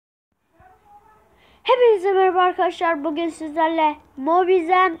Hepinize merhaba arkadaşlar. Bugün sizlerle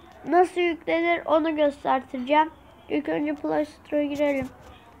Mobizen nasıl yüklenir onu göstereceğim. İlk önce Play Store'a girelim.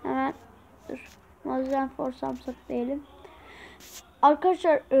 Hemen dur. Mobizen for Samsung diyelim.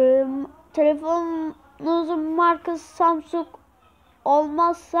 Arkadaşlar telefonunuzun markası Samsung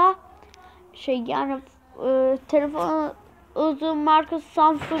olmazsa telefonunuzun markası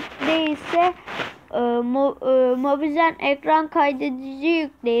Samsung değilse Mobizen ekran kaydedici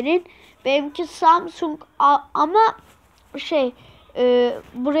yükleyin. Benimki Samsung ama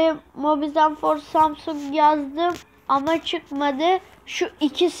buraya Mobizen for Samsung yazdım ama çıkmadı. Şu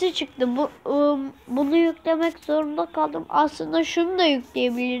ikisi çıktı. Bunu yüklemek zorunda kaldım. Aslında şunu da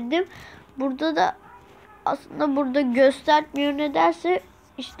yükleyebilirdim. Burada göstermiyor, nedense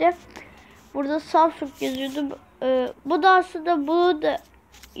işte burada Samsung yazıyordu. Bu da aslında bunu da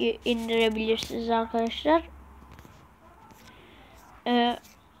indirebilirsiniz arkadaşlar.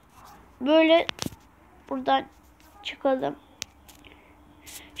 Böyle buradan çıkalım.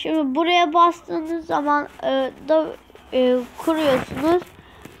 Şimdi buraya bastığınız zaman kuruyorsunuz.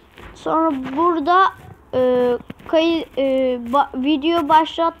 Sonra burada video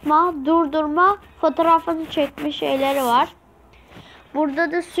başlatma, durdurma, fotoğrafını çekme şeyleri var.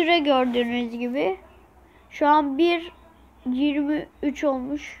 Burada da süre gördüğünüz gibi. Şu an 1:23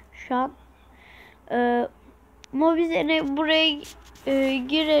 olmuş şu an. Mobizen'e buraya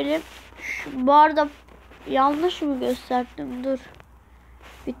girelim. Bu arada yanlış mı gösterdim? Dur.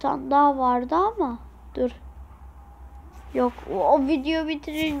 Bir tane daha vardı ama dur. Yok, o video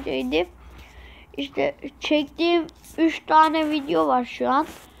bitirinceydi. İşte çektiğim 3 tane video var şu an.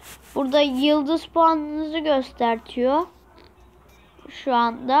 Burada yıldız puanınızı gösteriyor. Şu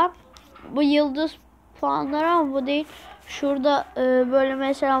anda. Bu yıldız puanları ama bu değil. Şurada böyle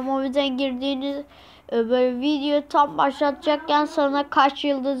mesela Mobizen girdiğiniz böyle video tam başlatacakken sana kaç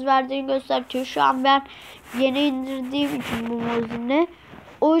yıldız verdiğini gösteriyor. Şu an ben yeni indirdiğim için bu Mobizen'i.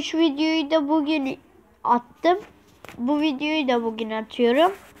 O 3 videoyu da bugün attım. Bu videoyu da bugün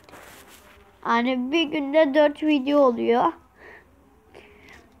atıyorum. Yani bir günde 4 video oluyor.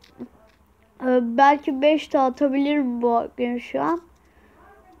 Belki 5 de atabilirim bu gün şu an.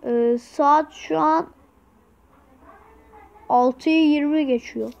 Saat şu an 6'yı 20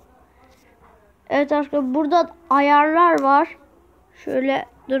 geçiyor. Evet arkadaşlar, burada ayarlar var. Şöyle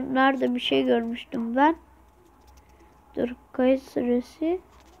dur, nerede bir şey görmüştüm ben. Dur, kayıt süresi.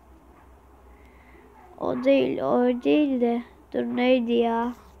 O değil de. Dur, neydi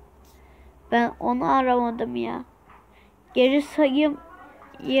ya? Ben onu aramadım ya. Geri sayım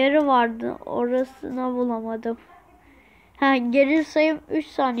yeri vardı. Orasını bulamadım. Geri sayım 3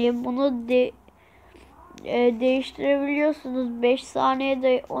 saniye. Bunu değiştirebiliyorsunuz. 5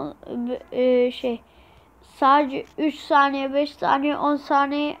 saniyede sadece 3 saniye, 5 saniye, 10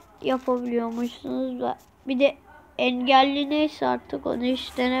 saniye yapabiliyormuşsunuz. Bir de engelli neyse artık, onu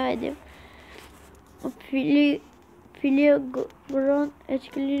hiç denemedim. Filigran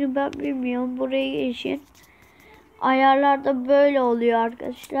etkiliğini ben bilmiyorum. Buraya geçin. Ayarlarda böyle oluyor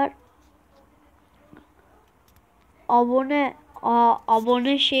arkadaşlar.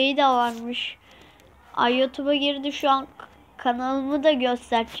 Abone şeyi de varmış. YouTube'a girdi, şu an kanalımı da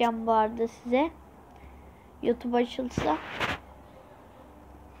göstereceğim bu arada size. YouTube açılsa.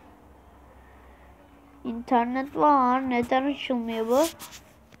 İnternet var. Neden açılmıyor bu?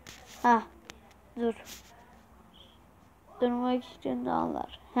 Dur. Durmak için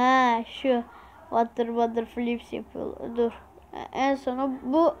dağlar. Şu. Water flips yapıyor. Dur. En sonu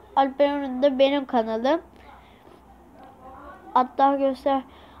bu Alper'in de benim kanalım. Hatta göster.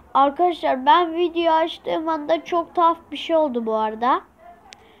 Arkadaşlar, ben video açtığım anda çok tuhaf bir şey oldu bu arada.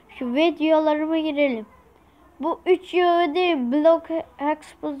 Şu videolarıma girelim. Bu 3 yıl değil, Block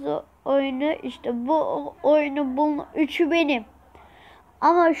Expose oyunu, işte bu oyunu, bunun 3'ü benim.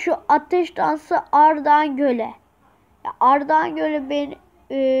 Ama şu ateş dansı Ardahan Gölü. Ardahan Gölü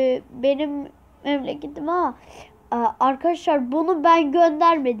benim memleketim ama arkadaşlar, bunu ben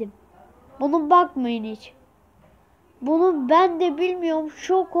göndermedim. Bunu bakmayın hiç. Bunu ben de bilmiyorum,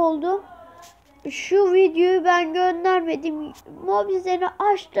 şok oldum. Şu videoyu ben göndermedim. Mobizen'i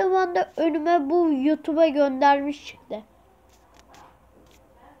açtığım anda önüme bu YouTube'a göndermiş çıktı.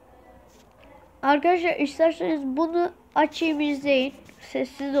 Arkadaşlar, isterseniz bunu açayım, izleyin.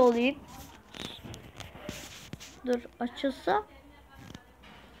 Sessiz olayım. Dur, açılsa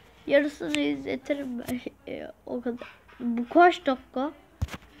yarısını izletirim ben. O kadar. Bu kaç dakika?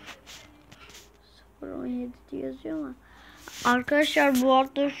 0:17 diye yazıyor ama. Arkadaşlar, bu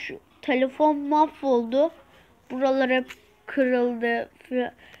arada şu telefon mahvoldu. Buralar hep kırıldı.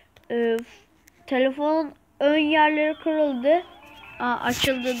 Telefonun ön yerleri kırıldı.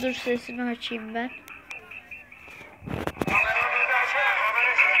 Açıldı. Dur, sesini açayım ben.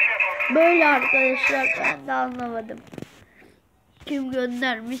 Böyle arkadaşlar, ben de anlamadım. Kim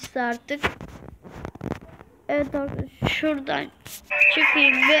göndermişse artık. Evet arkadaşlar, şuradan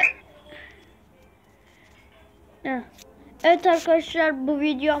çıkayım bir. Evet arkadaşlar, bu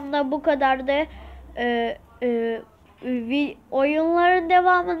videomda bu kadardı. Oyunların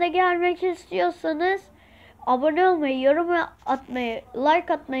devamında gelmek istiyorsanız abone olmayı, yorum atmayı,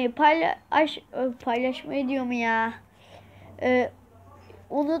 like atmayı, paylaşmayı diyorum ya.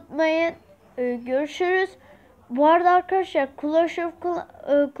 Unutmayın. Görüşürüz. Bu arada arkadaşlar, Clash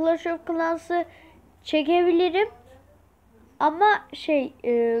of Clans'ı çekebilirim. Ama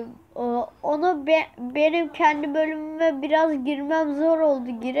onu benim kendi bölümüme biraz girmem zor oldu.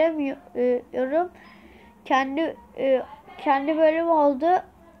 Giremiyorum. Kendi bölüm oldu.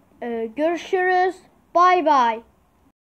 Görüşürüz. Bay bay.